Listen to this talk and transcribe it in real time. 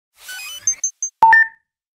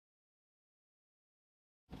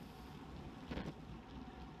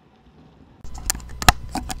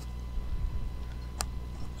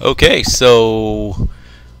Okay, so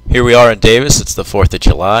here we are in Davis. It's the 4th of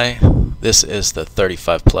July. This is the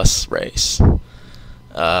 35 plus race.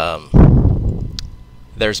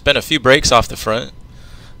 There's been a few breaks off the front.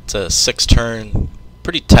 It's a 6-turn,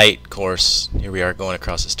 pretty tight course. Here we are going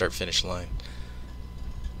across the start-finish line.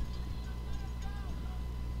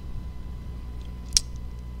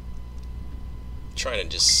 Trying to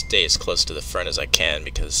just stay as close to the front as I can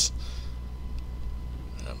because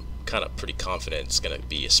I'm kind of pretty confident it's going to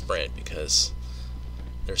be a sprint because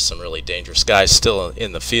there's some really dangerous guys still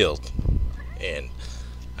in the field, and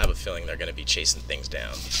I have a feeling they're going to be chasing things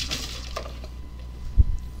down.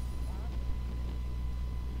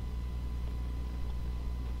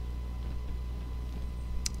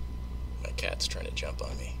 My cat's trying to jump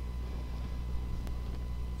on me.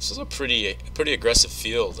 This is a pretty aggressive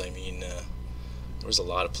field. I mean, there was a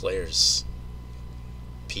lot of players.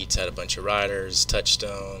 Pete's had a bunch of riders,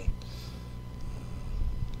 Touchstone.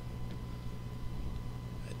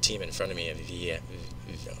 A team in front of me, I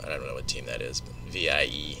don't know what team that is, but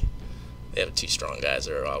VIE. They have 2 strong guys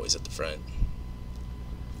that are always at the front.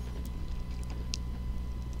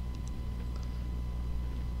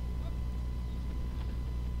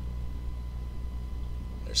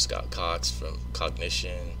 There's Scott Cox from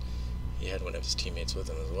Cognition. He had one of his teammates with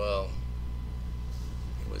him as well.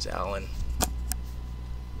 Was Alan.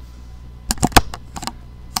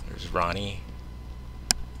 There's Ronnie,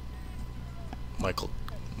 Michael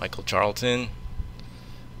Charlton,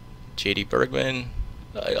 JD Bergman,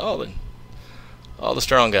 all the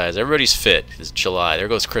strong guys. Everybody's fit. It's July. There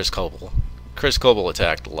goes Chris Coble. Chris Coble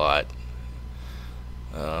attacked a lot.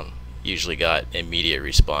 Usually got immediate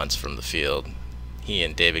response from the field. He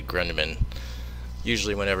and David Grundman,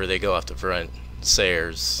 usually whenever they go off the front,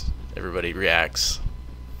 Sayers, everybody reacts.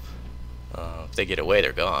 If they get away,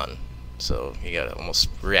 they're gone. So you gotta almost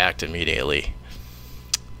react immediately.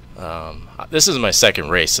 This is my second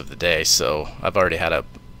race of the day, so I've already had a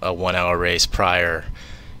 1-hour race prior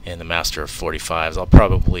in the Master of 45s. I'll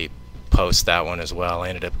probably post that one as well. I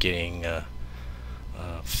ended up getting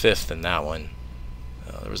 5th in that one.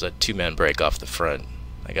 There was a 2-man break off the front.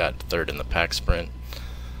 I got 3rd in the pack sprint.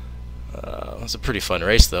 It was a pretty fun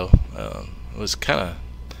race though. It was kind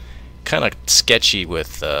of sketchy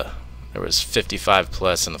with there was 55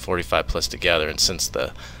 plus and the 45 plus together, and since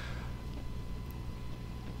the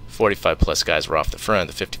 45 plus guys were off the front,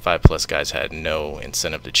 the 55 plus guys had no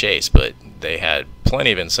incentive to chase, but they had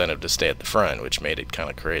plenty of incentive to stay at the front, which made it kind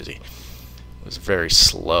of crazy. It was very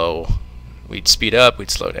slow. We'd speed up,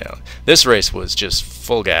 we'd slow down. This race was just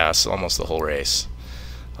full gas almost the whole race.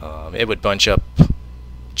 It would bunch up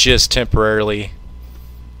just temporarily,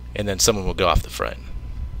 and then someone would go off the front.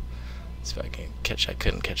 See if I can catch. I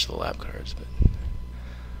couldn't catch the lap cars, but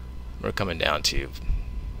we're coming down to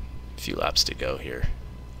a few laps to go here.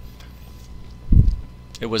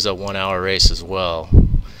 It was a 1-hour race as well.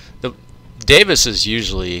 The Davis is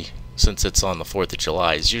usually, since it's on the 4th of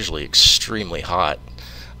July, is usually extremely hot.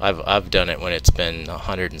 I've done it when it's been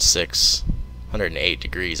 106, 108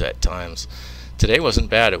 degrees at times. Today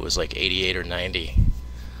wasn't bad. It was like 88 or 90.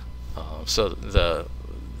 So the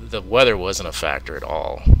weather wasn't a factor at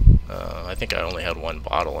all. I think I only had 1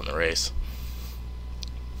 bottle in the race.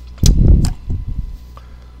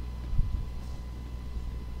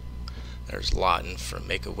 There's Lawton from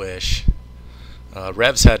Make-A-Wish.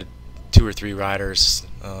 Revs had 2 or 3 riders.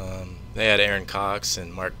 They had Aaron Cox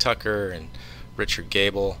and Mark Tucker and Richard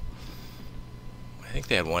Gable. I think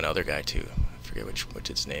they had 1 other guy too. I forget which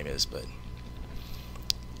his name is, but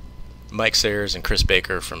Mike Sayers and Chris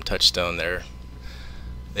Baker from Touchstone there.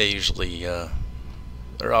 They usually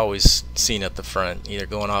they're always seen at the front, either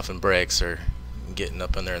going off in breaks or getting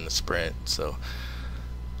up in there in the sprint. So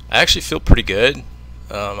I actually feel pretty good.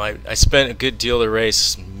 I spent a good deal of the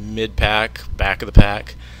race mid-pack, back of the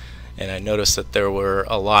pack, and I noticed that there were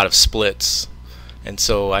a lot of splits, and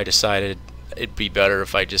so I decided it'd be better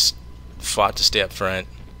if I just fought to stay up front.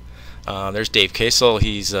 There's Dave Kasel.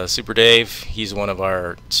 He's Super Dave. He's one of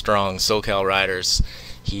our strong SoCal riders.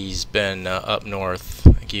 He's been up north.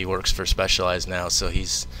 I think he works for Specialized now, so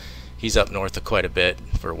he's up north quite a bit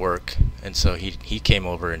for work, and so he came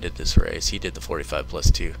over and did this race. He did the 45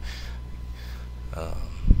 plus 2.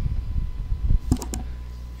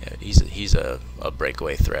 Yeah, he's a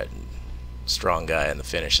breakaway threat, strong guy in the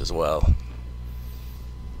finish as well.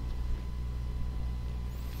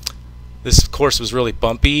 This course was really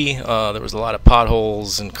bumpy. There was a lot of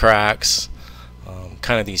potholes and cracks,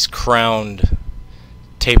 kind of these crowned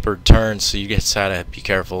tapered turns, so you just had to be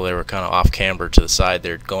careful. They were kind of off camber to the side.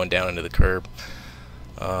 They're going down into the curb.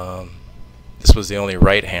 This was the only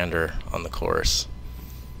right-hander on the course.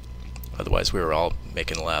 Otherwise, we were all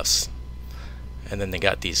making lefts. And then they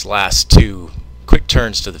got these last two quick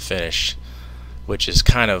turns to the finish, which is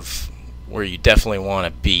kind of where you definitely want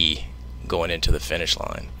to be going into the finish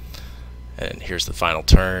line. And here's the final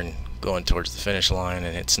turn going towards the finish line,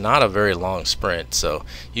 and it's not a very long sprint, so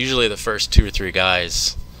usually the first 2 or 3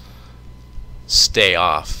 guys stay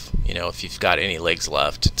off. You know, if you've got any legs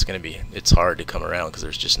left, it's hard to come around because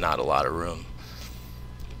there's just not a lot of room.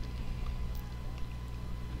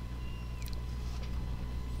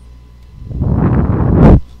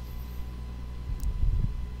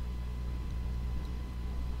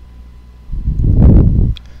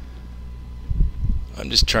 I'm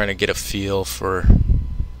just trying to get a feel for,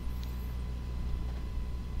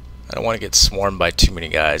 I don't want to get swarmed by too many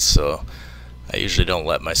guys, so I usually don't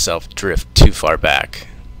let myself drift too far back.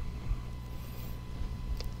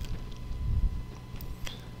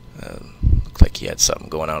 Looked like he had something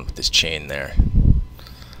going on with this chain there.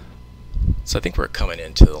 So I think we're coming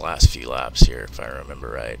into the last few laps here, if I remember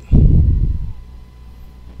right.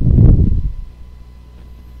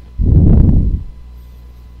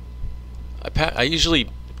 I usually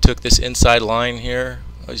took this inside line here.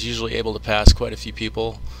 I was usually able to pass quite a few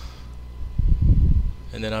people,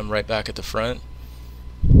 and then I'm right back at the front.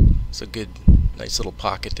 It's a good, nice little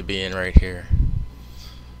pocket to be in right here.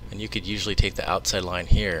 And you could usually take the outside line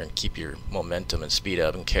here and keep your momentum and speed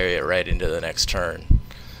up and carry it right into the next turn.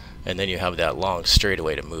 And then you have that long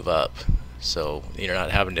straightaway to move up. So you're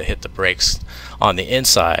not having to hit the brakes on the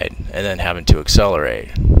inside and then having to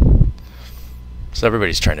accelerate. So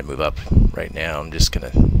everybody's trying to move up right now. I'm just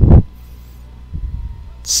going to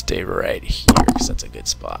stay right here because that's a good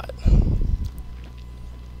spot.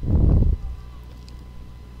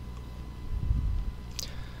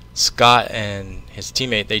 Scott and his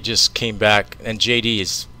teammate, they just came back, and JD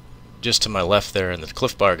is just to my left there, and the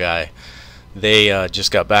Cliff Bar guy, they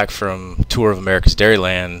just got back from Tour of America's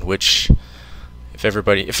Dairyland, which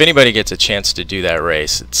if anybody gets a chance to do that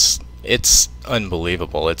race, it's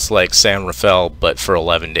unbelievable. It's like San Rafael, but for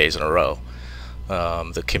 11 days in a row.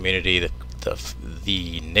 The community,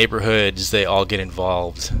 the neighborhoods, they all get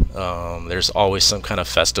involved. There's always some kind of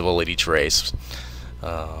festival at each race.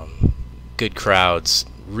 Good crowds,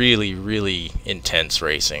 really, really intense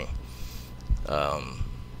racing.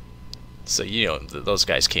 So you know, those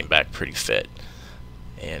guys came back pretty fit,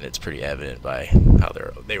 and it's pretty evident by how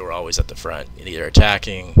they were always at the front, either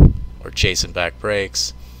attacking or chasing back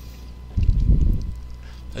breaks.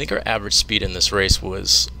 I think our average speed in this race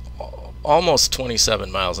was almost 27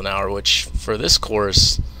 miles an hour, which for this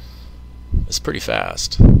course is pretty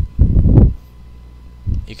fast.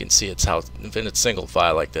 You can see if it's single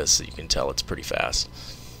file like this, you can tell it's pretty fast.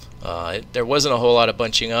 There wasn't a whole lot of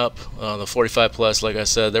bunching up. The 45 plus, like I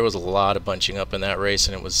said, there was a lot of bunching up in that race,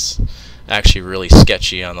 and it was actually really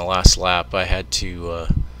sketchy on the last lap. I had to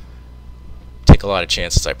take a lot of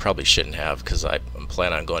chances I probably shouldn't have, because I'm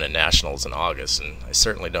planning on going to nationals in August, and I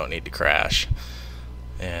certainly don't need to crash.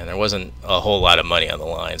 And there wasn't a whole lot of money on the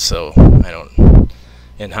line, so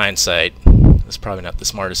in hindsight, it's probably not the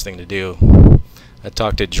smartest thing to do. I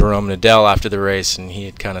talked to Jerome Nadell after the race, and he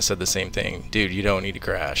had kind of said the same thing. Dude, you don't need to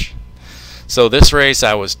crash. So this race,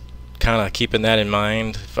 I was kind of keeping that in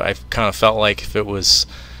mind. I kind of felt like if it was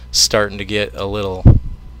starting to get a little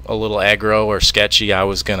aggro or sketchy, I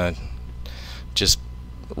was gonna just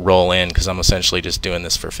roll in, because I'm essentially just doing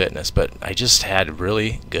this for fitness. But I just had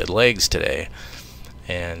really good legs today,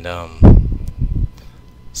 and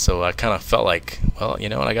so I kind of felt like, well, you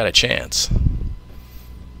know what, I got a chance.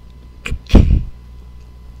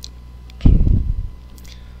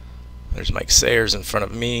 There's Mike Sayers in front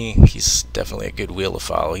of me. He's definitely a good wheel to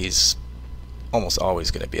follow. He's almost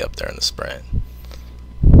always going to be up there in the sprint.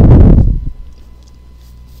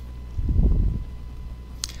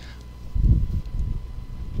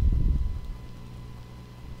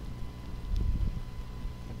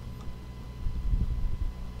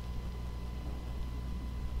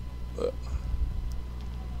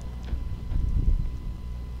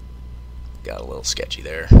 Got a little sketchy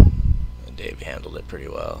there, and Dave handled it pretty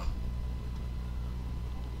well.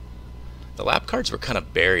 The lap cards were kind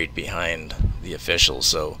of buried behind the officials,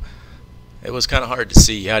 so it was kind of hard to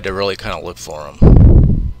see. You had to really kind of look for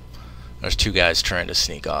them. There's two guys trying to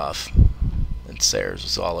sneak off, and Sayers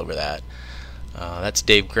was all over that. That's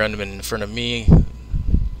Dave Grundman in front of me.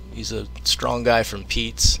 He's a strong guy from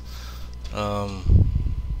Pete's. He's a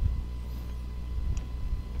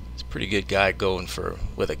pretty good guy going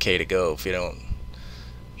with a K to go. If you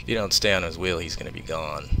don't stay on his wheel, he's going to be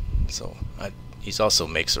gone. So he's also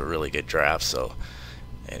makes a really good draft. So,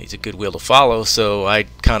 and he's a good wheel to follow. So I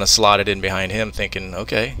kind of slotted in behind him, thinking,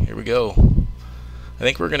 okay, here we go.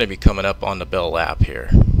 think we're going to be coming up on the bell lap here.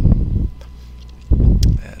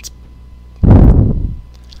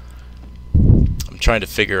 I'm trying to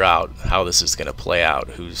figure out how this is going to play out.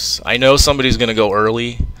 I know somebody's going to go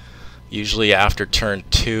early, usually after turn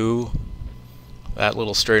 2. That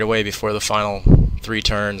little straightaway before the final 3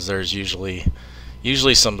 turns, there's usually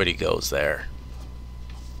somebody goes there.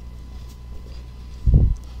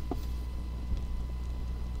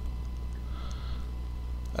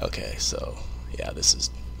 Okay, so yeah, I'm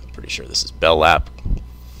pretty sure this is bell lap.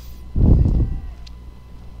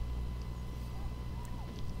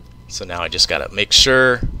 So now I just gotta make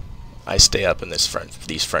sure I stay up in these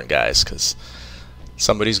front guys, because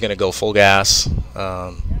somebody's gonna go full gas.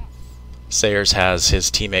 Sayers has his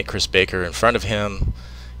teammate Chris Baker in front of him.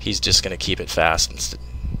 He's just gonna keep it fast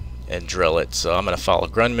and drill it. So I'm gonna follow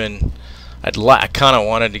Grunman. I kind of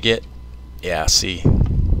wanted to get, yeah, see.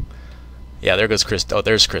 Yeah, there goes Chris. Oh,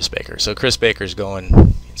 there's Chris Baker. So Chris Baker's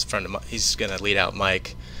going. He's going to lead out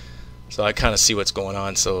Mike. So I kind of see what's going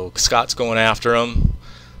on. So Scott's going after him.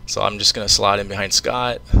 So I'm just going to slide in behind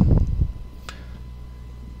Scott.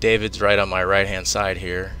 David's right on my right-hand side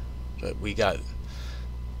here. But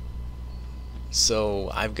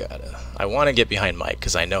I want to get behind Mike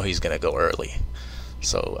because I know he's going to go early.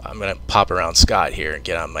 So I'm going to pop around Scott here and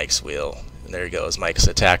get on Mike's wheel. And there he goes. Mike's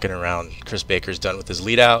attacking around. Chris Baker's done with his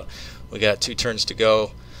lead out. We got 2 turns to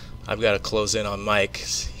go. I've got to close in on Mike.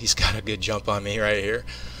 He's got a good jump on me right here.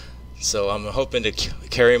 So I'm hoping to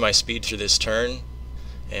carry my speed through this turn.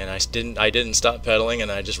 And I didn't stop pedaling,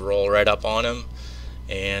 and I just roll right up on him.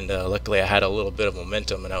 And luckily I had a little bit of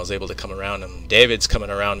momentum, and I was able to come around him. David's coming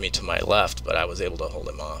around me to my left, but I was able to hold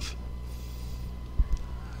him off.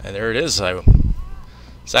 And there it is. I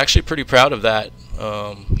was actually pretty proud of that.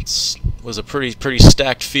 It was a pretty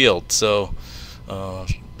stacked field. So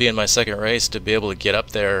being my second race, to be able to get up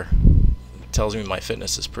there tells me my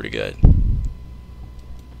fitness is pretty good.